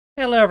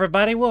Hello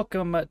everybody,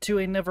 welcome to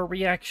another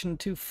reaction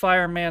to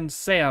Fireman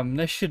Sam.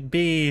 This should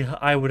be,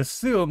 I would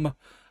assume,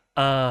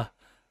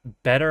 better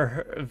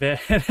than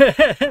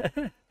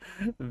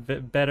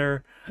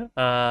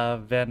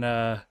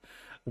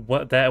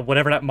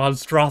whatever that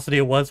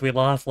monstrosity was we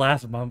lost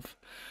last month.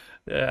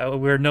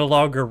 We're no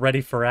longer ready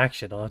for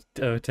action, I'll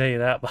tell you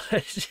that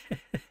much.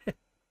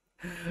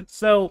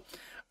 So,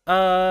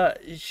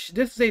 this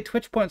is a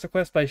Twitch points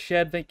request by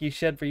Shed. Thank you,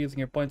 Shed, for using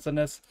your points on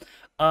this.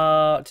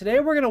 Today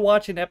we're going to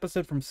watch an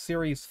episode from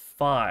Series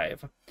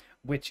 5,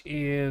 which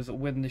is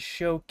when the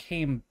show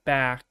came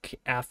back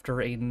after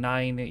a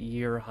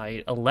 11-year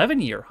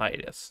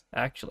hiatus,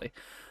 actually. The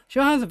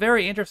show has a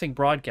very interesting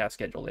broadcast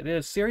schedule. It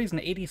is series in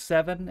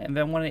 87, and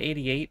then one in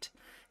 88,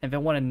 and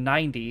then one in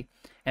 90,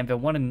 and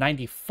then one in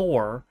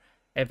 94,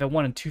 and then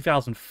one in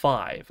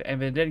 2005,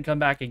 and then it didn't come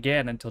back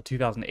again until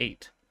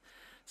 2008.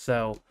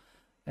 So,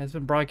 it's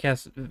been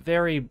broadcast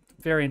very,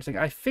 very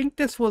interesting. I think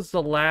this was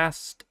the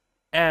last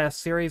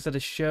series of the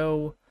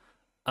show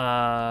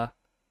to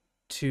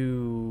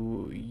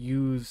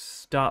use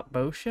stop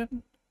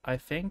motion, I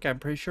think. I'm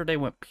pretty sure they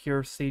went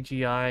pure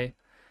CGI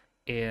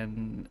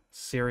in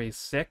Series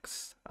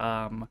 6,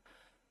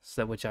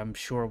 which I'm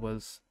sure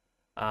was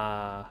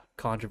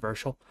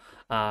controversial,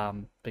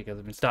 because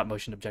I mean, stop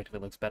motion objectively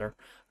looks better.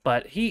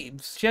 But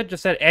Shed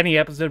just said any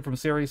episode from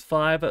Series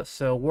 5,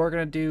 so we're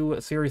going to do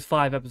Series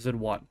 5, Episode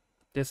 1.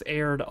 This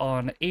aired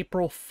on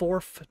April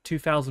 4th,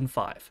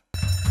 2005.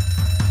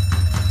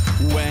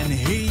 When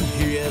he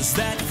hears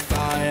that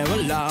fire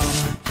alarm,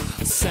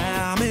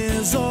 Sam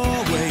is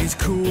always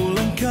cool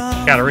and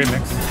calm. Got a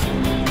remix.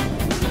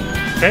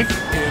 Okay.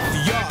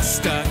 If you're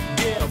stuck,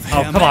 give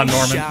him come on,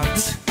 Norman.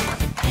 shout.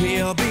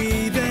 He'll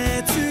be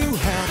there to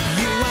help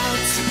you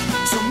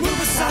out. So move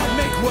aside,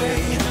 make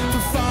way for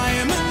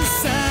Fireman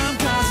Sam,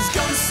 'cause he's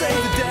gonna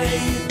save the day.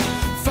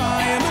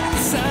 Fireman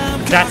Sam,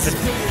 'cause That's a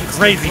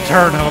crazy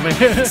turn, homie.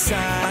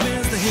 Sam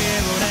is the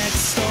hero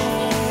next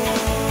door.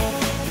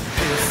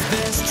 If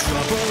there's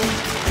trouble,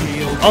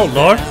 he'll be Oh,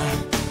 Lord.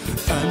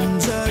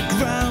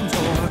 underground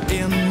or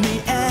in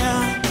the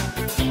air.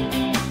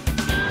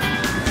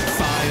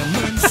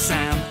 Fireman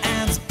Sam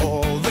and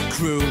all the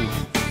crew,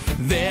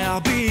 they'll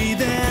be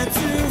there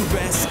to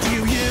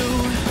rescue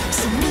you.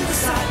 So move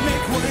aside,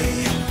 make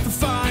way for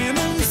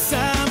Fireman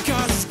Sam,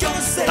 'cause he's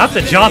gonna save Not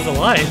the Jaws of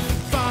life.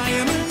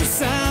 Fireman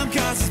Sam,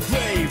 'cause he's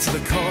brave to the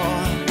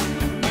core.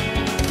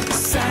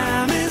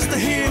 Sam is the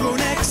hero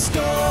next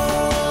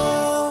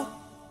door.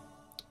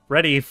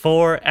 Ready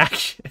for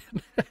action.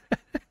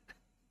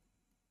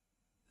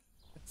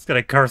 It's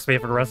gonna curse me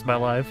for the rest of my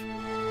life.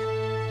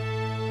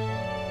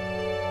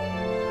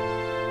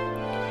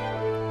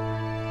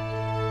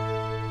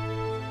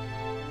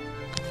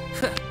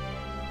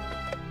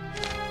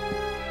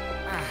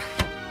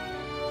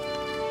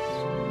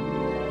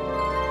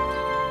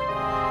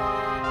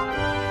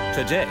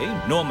 Today,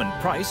 Norman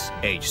Price,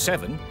 age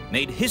 7,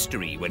 made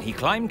history when he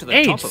climbed to the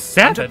Age top of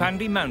 7?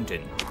 Pandy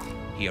Mountain.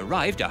 He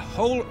arrived a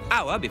whole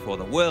hour before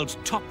the world's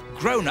top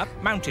grown-up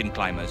mountain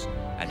climbers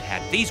and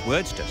had these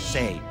words to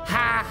say.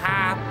 Ha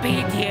ha,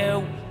 beat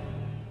you!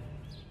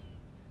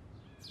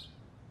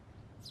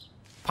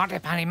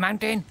 Pandy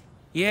Mountain,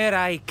 here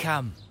I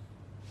come.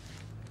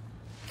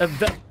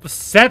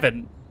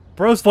 7?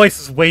 Bro's voice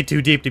is way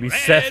too deep to be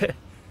 7.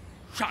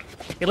 Shut.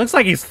 It looks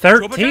like he's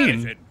Troubadour is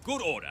 13. in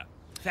good order.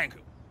 Thank you.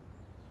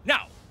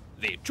 Now,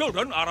 the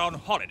children are on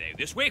holiday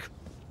this week,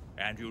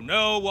 and you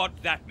know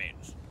what that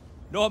means.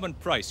 Norman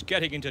Price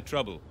getting into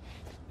trouble.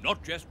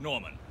 Not just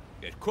Norman.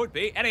 It could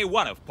be any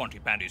one of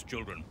Pontypandy's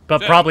children.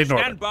 But So probably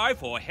Norman. Stand by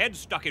for heads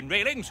stuck in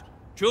railings,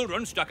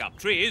 children stuck up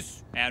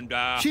trees, and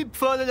Sheep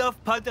falling off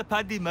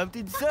Pontypandy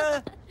Mountain,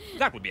 sir.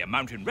 that would be a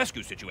mountain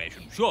rescue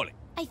situation, surely.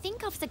 I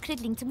think Officer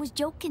Cridlington was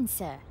joking,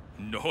 sir.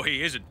 No,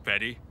 he isn't,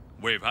 Penny.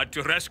 We've had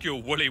to rescue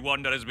woolly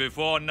wanderers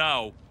before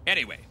now.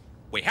 Anyway,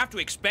 we have to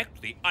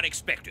expect the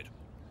unexpected.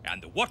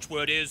 And the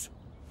watchword is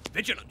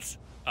vigilance.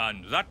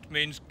 And that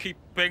means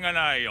keeping an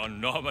eye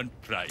on Norman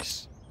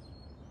Price.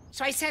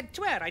 So I said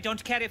to her, I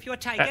don't care if your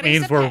tiger That is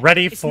means a we're pet.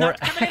 ready it's for not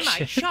coming in my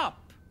action. shop.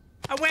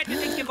 Where do you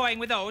think you're going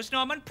with those,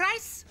 Norman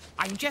Price?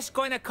 I'm just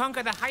going to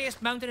conquer the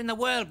highest mountain in the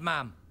world,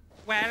 ma'am.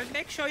 Well,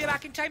 make sure you're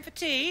back in time for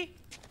tea.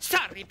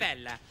 Sorry,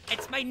 Bella.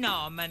 It's my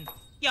Norman.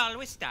 He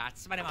always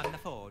starts when I'm on the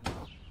phone.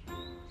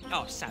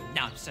 Oh, some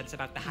nonsense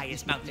about the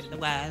highest mountain in the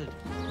world.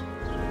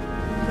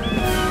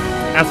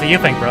 How's do you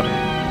think, brother?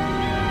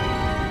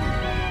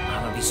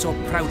 Mom will be so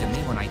proud of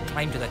me when I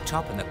climb to the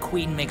top and the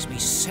Queen makes me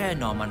Sir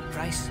Norman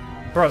Price.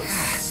 Bro,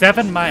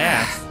 7 my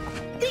ass.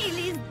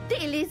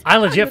 Dillies. I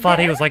legit thought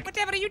he was like,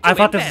 Whatever are you doing, I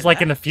thought this was Bella?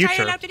 like in the future.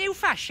 Trying out a new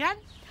fashion?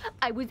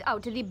 I was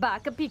out at the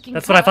back picking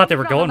That's what I thought they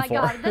were flowers going from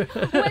my for.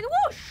 garden when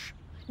whoosh!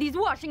 This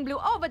washing blew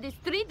over the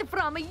street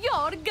from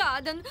your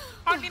garden.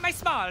 Only my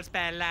smalls,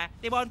 Bella.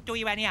 They won't do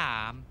you any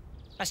harm.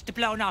 Must have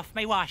blown off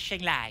my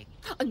washing line.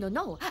 Oh,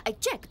 no. I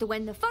checked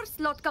when the first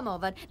lot come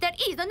over. There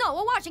is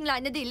no washing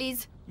line,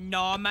 Dillies.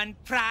 Norman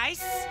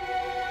Price?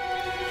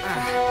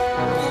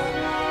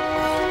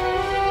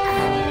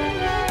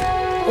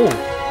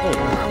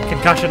 Oh,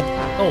 concussion.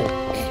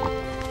 Oh.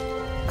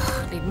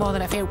 more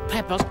than a few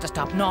pebbles to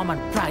stop Norman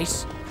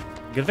Price.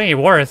 Good thing he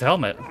wore his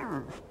helmet.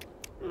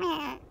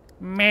 It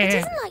Meh.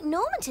 isn't like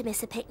Norman to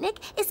miss a picnic,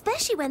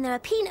 especially when there are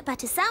peanut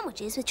butter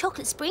sandwiches with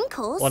chocolate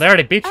sprinkles. Well, they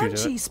already beat you And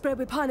to it. cheese spread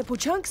with pineapple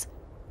chunks.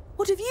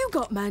 What have you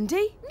got,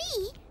 Mandy?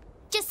 Me?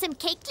 Just some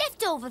cake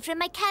left over from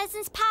my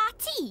cousin's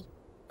party.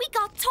 We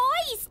got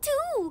toys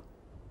too.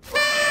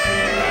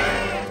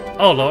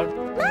 Oh, Lord.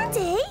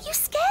 Mandy, you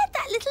scared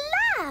that little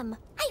lamb.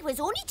 I was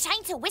only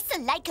trying to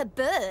whistle like a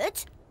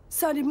bird.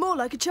 Sounded more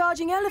like a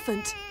charging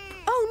elephant.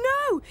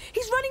 Oh no!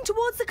 He's running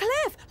towards the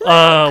cliff!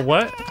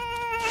 What?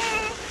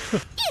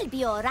 You'll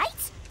be all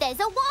right. There's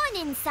a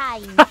warning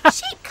sign.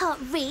 Sheep can't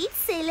read,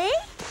 silly.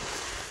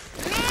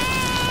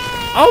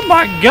 Oh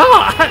my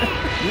god!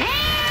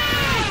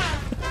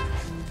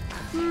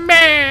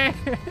 Meh.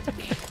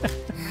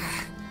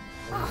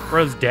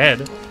 Bro's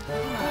dead.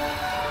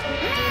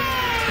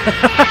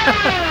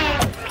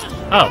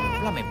 Oh.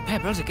 Blooming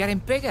pebbles are getting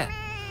bigger.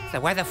 The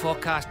weather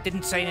forecast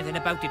didn't say anything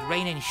about it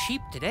raining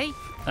sheep today.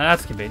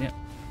 That's convenient.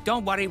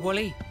 Don't worry,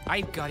 Wooly.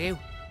 I've got you.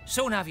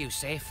 Soon have you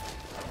safe.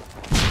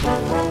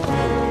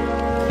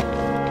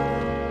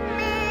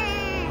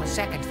 On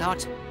second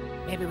thought,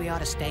 maybe we ought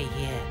to stay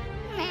here.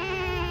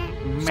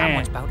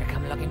 Someone's about to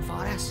come looking for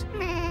us.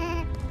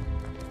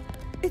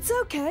 It's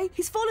okay.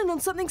 He's fallen on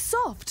something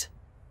soft.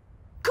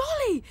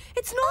 Golly!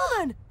 It's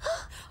Norman!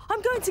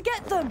 I'm going to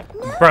get them.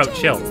 No, Bro, James,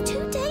 chill. it's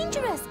too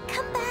dangerous.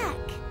 Come back.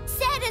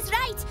 Sarah's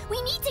right.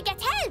 We need to get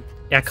help.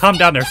 Yeah, calm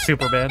down there,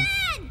 Superman.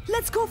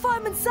 Let's call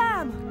Fireman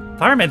Sam.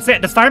 Fireman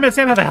Sam? Does Fireman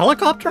Sam have a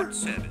helicopter?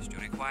 Service do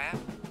you require?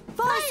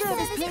 Fire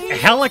service,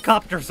 please.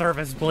 Helicopter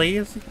service,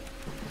 please.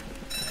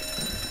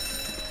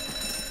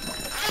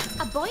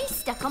 A boy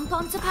stuck on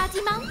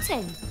Pontopaddy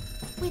Mountain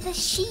with a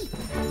sheep.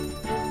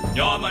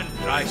 Norman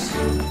Price.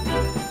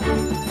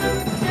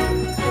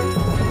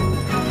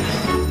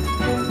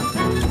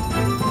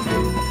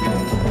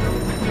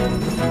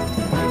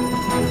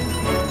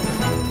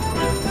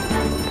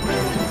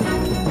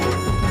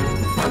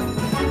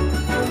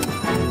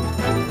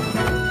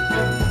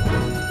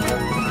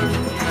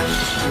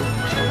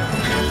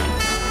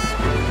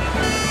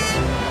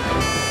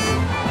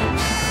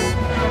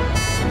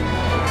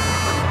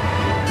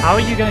 How are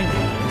you gonna...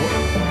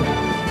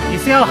 You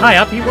see how high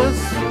up he was?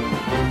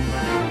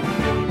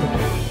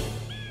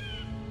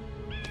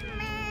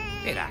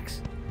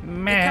 Relax. They're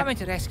Man. coming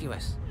to rescue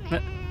us.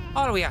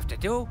 All we have to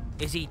do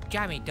is eat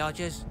jammy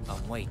dodgers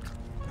and wait.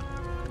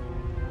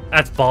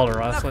 That's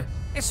baller, honestly. Look,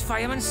 it's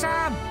Fireman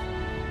Sam.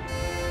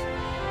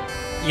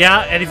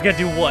 Yeah, and he's gonna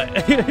do what?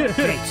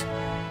 Great.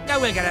 Now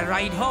we'll get a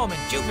ride home in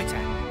Jupiter.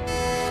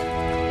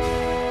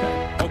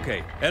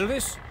 Okay,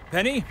 Elvis,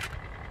 Penny,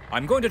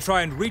 I'm going to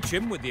try and reach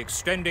him with the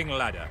extending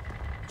ladder.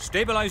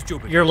 Stabilize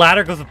Jupiter. Your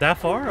ladder goes up that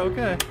far?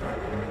 Okay.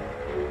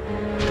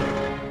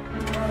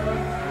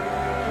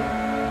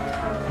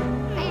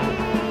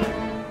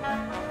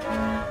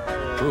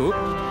 Oop.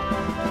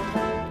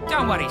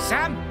 Don't worry,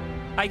 Sam.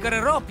 I got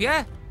a rope,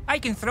 yeah? I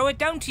can throw it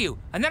down to you,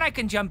 and then I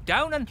can jump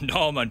down and...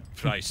 Norman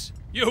Price,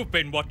 you've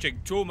been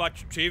watching too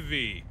much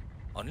TV.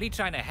 Only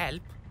trying to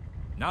help.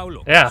 Now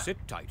look, Yeah. sit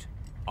tight.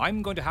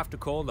 I'm going to have to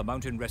call the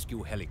mountain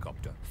rescue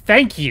helicopter.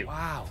 Thank you.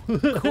 Wow,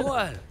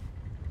 cool.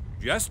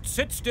 Just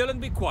sit still and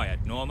be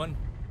quiet, Norman.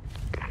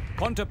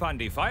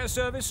 Pontopaddy Fire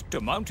Service to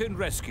Mountain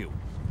Rescue.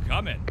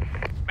 Come in.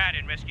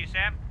 Mountain Rescue,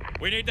 Sam.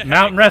 We need the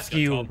Mountain helicopter,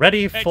 Rescue, Tom.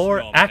 ready It's for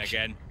Norman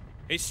action. Again.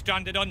 He's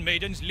stranded on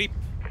Maiden's Leap.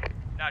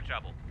 No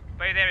trouble.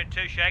 Be there in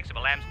 2 shakes of a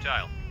lamb's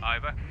tail.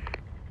 Over.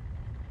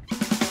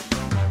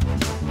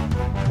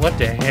 What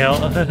the hell?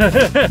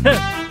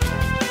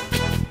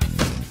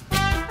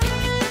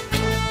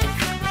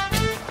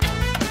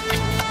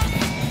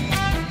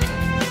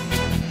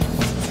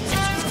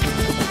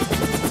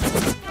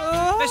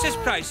 Mrs.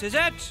 Price, is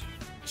it?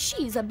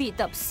 She's a bit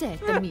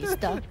upset,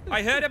 mister.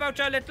 I heard about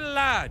your little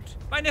lad.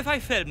 Mind if I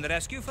film the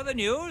rescue for the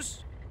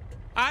news?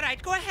 All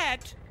right, go ahead.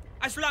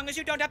 As long as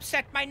you don't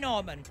upset my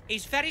Norman.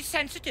 He's very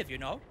sensitive, you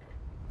know.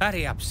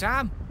 Hurry up,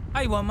 Sam.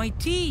 I want my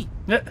tea.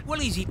 Well,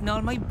 he's eating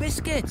all my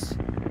biscuits.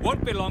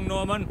 Won't be long,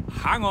 Norman.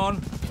 Hang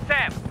on.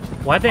 Sam.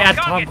 Why'd they I add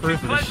can't Tom get too Cruise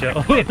to the close show?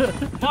 the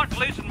cliff. Might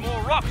loosen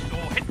more rocks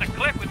or hit the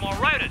cliff with more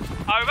rotors.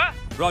 Over.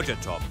 Roger,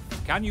 Tom.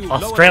 Can you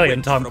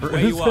Australian lower the Tom winch from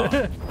where you Cruise.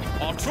 are?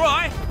 I'll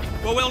try.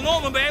 But will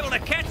Norman be able to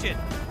catch it?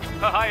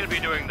 He'll be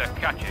doing the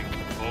catching.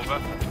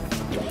 Over.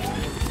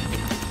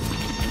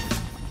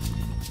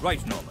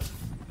 Right, Norman.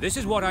 This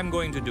is what I'm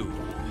going to do.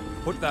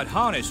 Put that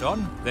harness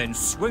on, then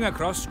swing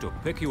across to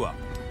pick you up.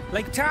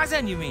 Like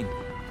Tarzan, you mean?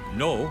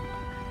 No.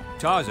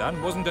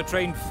 Tarzan wasn't a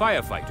trained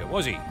firefighter,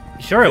 was he?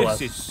 Sure it was.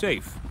 This is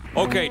safe.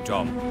 Okay,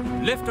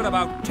 Tom. Lift her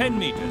about 10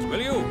 meters, will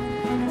you?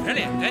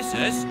 Brilliant, this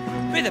is.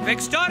 Be the big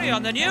story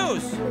on the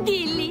news.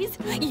 Gillies,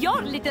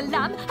 your little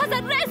lamb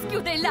has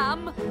rescued a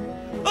lamb.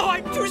 Oh,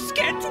 I'm too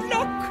scared to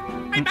look.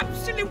 I'm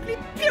absolutely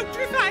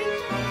putrefied.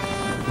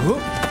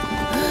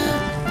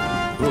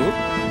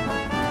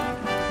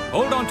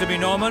 Hold on to me,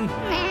 Norman.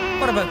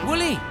 What about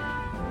Wooly?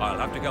 I'll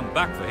have to come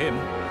back for him.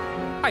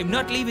 I'm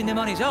not leaving him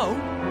on his own.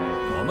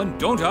 Norman,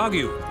 don't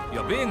argue.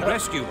 You're being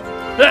rescued.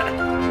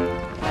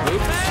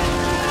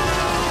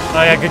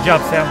 Oh yeah, good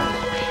job, Sam.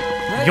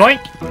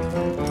 Yoink!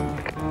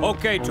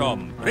 Okay,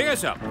 Tom, bring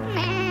us up.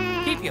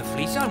 Keep your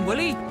fleece on,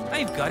 Willie.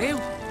 I've got you.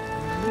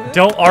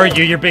 Don't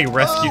argue, you're being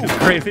rescued. It's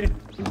crazy.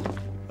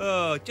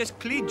 Oh, just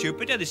clean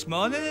Jupiter this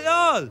morning and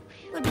all.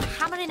 We'll be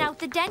hammering out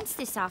the dents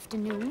this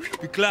afternoon.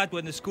 Be glad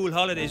when the school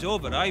holiday's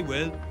over, I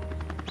will.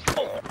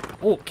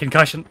 Oh,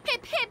 concussion.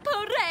 Hip hip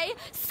hooray!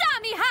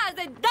 Sammy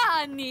hasn't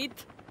done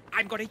it!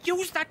 I'm going to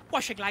use that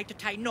washing line to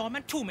tie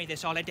Norman to me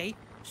this holiday,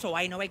 so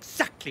I know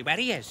exactly where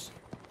he is.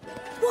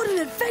 What an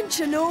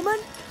adventure, Norman!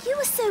 You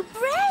were so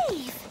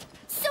brave!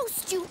 So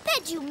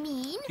stupid, you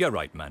mean? You're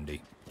right,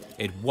 Mandy.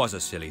 It was a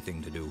silly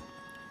thing to do.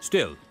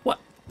 Still, What?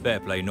 fair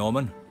play,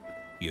 Norman.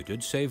 You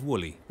did save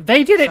Wooly.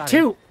 They did it Sorry.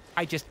 too.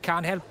 I just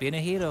can't help being a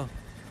hero.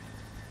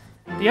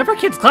 The other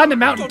kids climbed the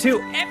mountain Don't too.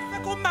 you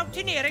ever go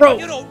mountaineering Bro, on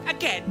your own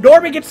again.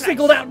 Norman gets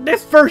singled out in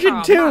this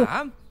version too.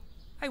 Ma'am,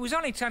 I was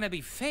only trying to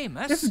be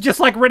famous. This is just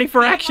like Ready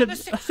for Being Action. on the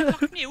 6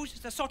 o'clock news is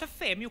the sort of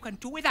fame you can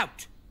do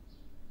without.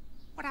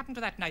 What happened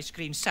to that nice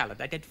green salad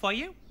I did for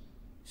you?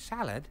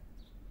 Salad?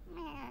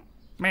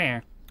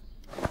 Man.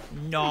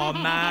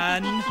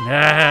 Norman.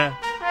 Nah.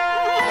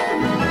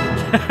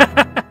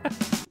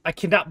 I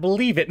cannot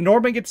believe it.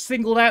 Norman gets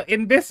singled out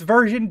in this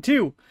version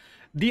too.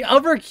 The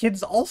other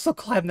kids also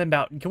climbed the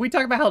mountain. Can we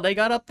talk about how they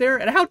got up there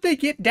and how'd they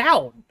get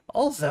down?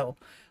 Also,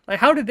 like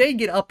how did they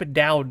get up and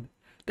down?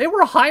 They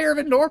were higher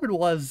than Norman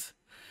was.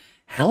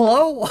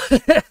 Hello?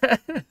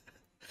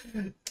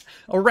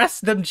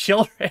 Arrest them,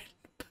 children.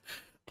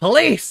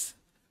 Police.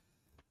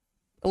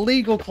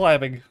 Illegal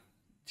climbing.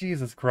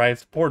 Jesus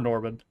Christ, poor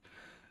Norman.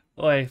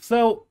 Okay,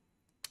 so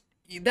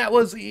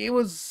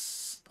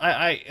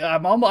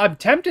I'm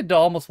tempted to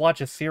almost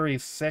watch a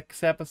series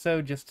 6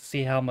 episode just to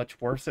see how much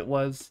worse it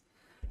was,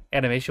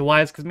 animation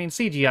wise. Because I mean,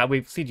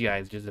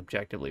 CGI is just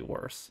objectively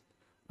worse.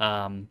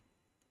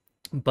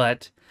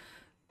 But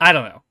I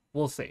don't know.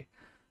 We'll see.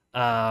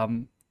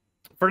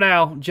 For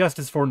now,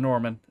 justice for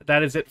Norman.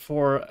 That is it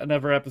for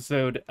another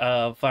episode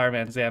of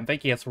Fireman Sam.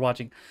 Thank you guys for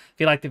watching. If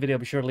you liked the video,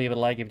 be sure to leave it a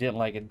like. If you didn't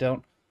like it,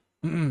 don't.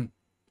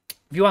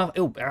 If you want, if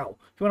you want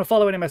to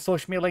follow any of my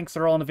social media links,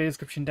 they're all in the video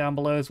description down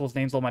below, as well as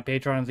names of all my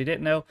Patrons you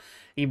didn't know.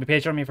 You can be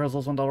Patreon me for as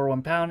little as $1 or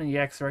 £1, and you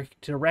get access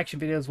to direction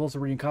videos, as well as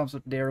reading comments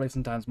with day early,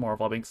 sometimes more.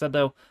 Of all being said,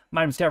 though,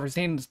 my name is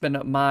Stefan. It's been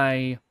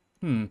my,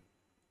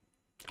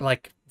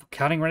 like,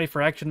 counting Ready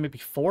for Action, maybe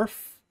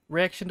 4th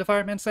reaction to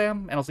Fireman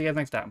Sam, and I'll see you guys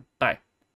next time. Bye.